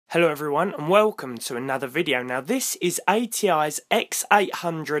Hello everyone and welcome to another video. Now this is ATI's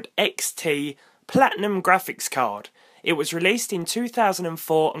X800 XT Platinum graphics card. It was released in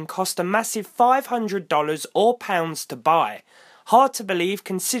 2004 and cost a massive $500 or pounds to buy. Hard to believe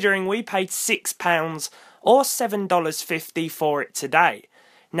considering we paid £6 or $7.50 for it today.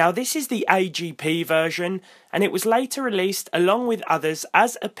 Now this is the AGP version and it was later released along with others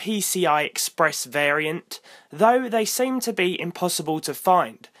as a PCI Express variant, though they seem to be impossible to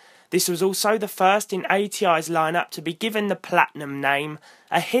find. This was also the first in ATI's lineup to be given the Platinum name,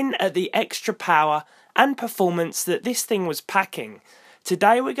 a hint at the extra power and performance that this thing was packing.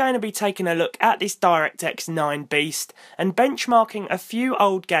 Today we're going to be taking a look at this DirectX 9 beast and benchmarking a few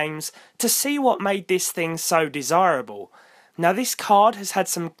old games to see what made this thing so desirable. Now this card has had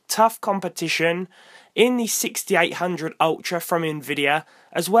some tough competition in the 6800 Ultra from Nvidia,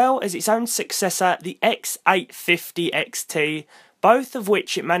 as well as its own successor, the X850 XT, both of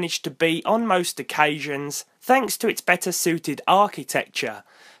which it managed to beat on most occasions, thanks to its better suited architecture.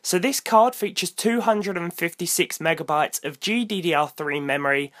 So this card features 256MB of GDDR3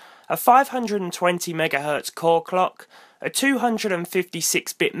 memory, a 520MHz core clock, a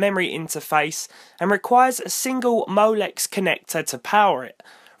 256-bit memory interface, and requires a single Molex connector to power it,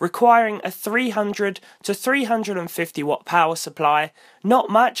 requiring a 300 to 350 watt power supply.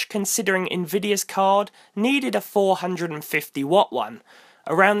 Not much considering Nvidia's card needed a 450 watt one.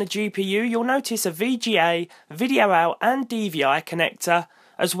 Around the GPU you'll notice a VGA, video out and DVI connector,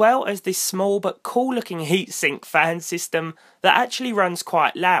 as well as this small but cool looking heatsink fan system that actually runs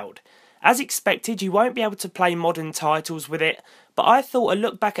quite loud. As expected, you won't be able to play modern titles with it, but I thought a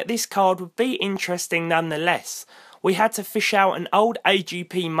look back at this card would be interesting nonetheless. We had to fish out an old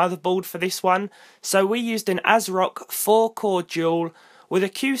AGP motherboard for this one, so we used an ASRock 4-core dual with a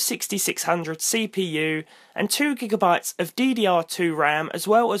Q6600 CPU and 2GB of DDR2 Ram as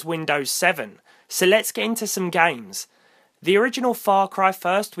well as Windows 7. So let's get into some games. The original Far Cry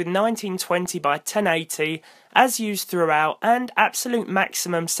first with 1920 by 1080 as used throughout and absolute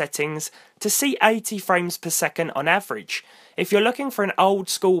maximum settings to see 80 frames per second on average. If you're looking for an old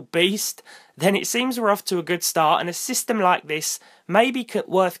school beast, then it seems we're off to a good start, and a system like this may be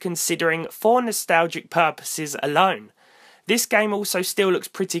worth considering for nostalgic purposes alone. This game also still looks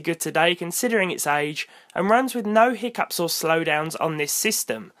pretty good today considering its age and runs with no hiccups or slowdowns on this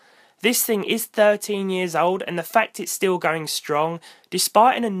system. This thing is 13 years old, and the fact it's still going strong,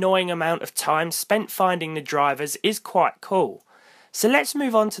 despite an annoying amount of time spent finding the drivers, is quite cool. So let's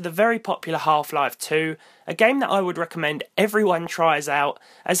move on to the very popular Half-Life 2, a game that I would recommend everyone tries out,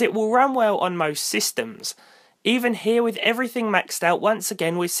 as it will run well on most systems. Even here, with everything maxed out, once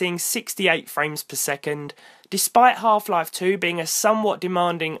again we're seeing 68 frames per second. Despite Half-Life 2 being a somewhat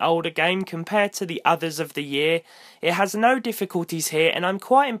demanding older game compared to the others of the year, it has no difficulties here and I'm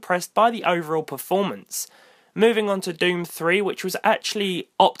quite impressed by the overall performance. Moving on to Doom 3, which was actually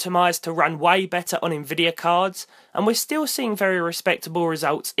optimised to run way better on Nvidia cards, and we're still seeing very respectable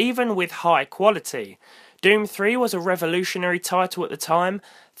results even with high quality. Doom 3 was a revolutionary title at the time,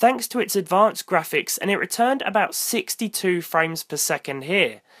 thanks to its advanced graphics, and it returned about 62 frames per second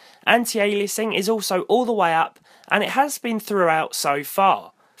here. Anti-aliasing is also all the way up, and it has been throughout so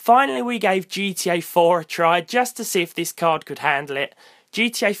far. Finally, we gave GTA 4 a try just to see if this card could handle it.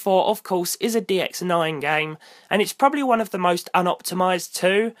 GTA 4, of course, is a DX9 game, and it's probably one of the most unoptimised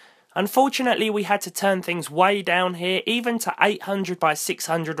too. Unfortunately, we had to turn things way down here, even to 800 by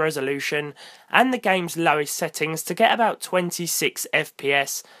 600 resolution, and the game's lowest settings to get about 26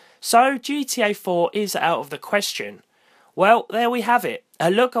 FPS, so GTA 4 is out of the question. Well, there we have it, a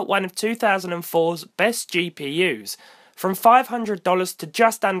look at one of 2004's best GPUs. From $500 to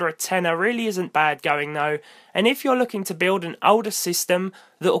just under a tenner really isn't bad going though, and if you're looking to build an older system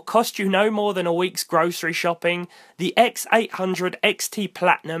that will cost you no more than a week's grocery shopping, the X800 XT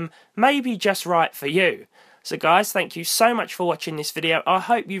Platinum may be just right for you. So guys, thank you so much for watching this video. I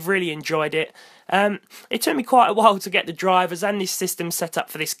hope you've really enjoyed it. It took me quite a while to get the drivers and this system set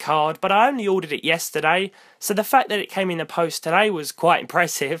up for this card, but I only ordered it yesterday, so the fact that it came in the post today was quite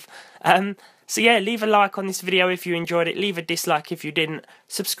impressive. So yeah, leave a like on this video if you enjoyed it, leave a dislike if you didn't,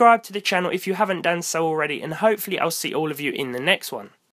 subscribe to the channel if you haven't done so already, and hopefully I'll see all of you in the next one.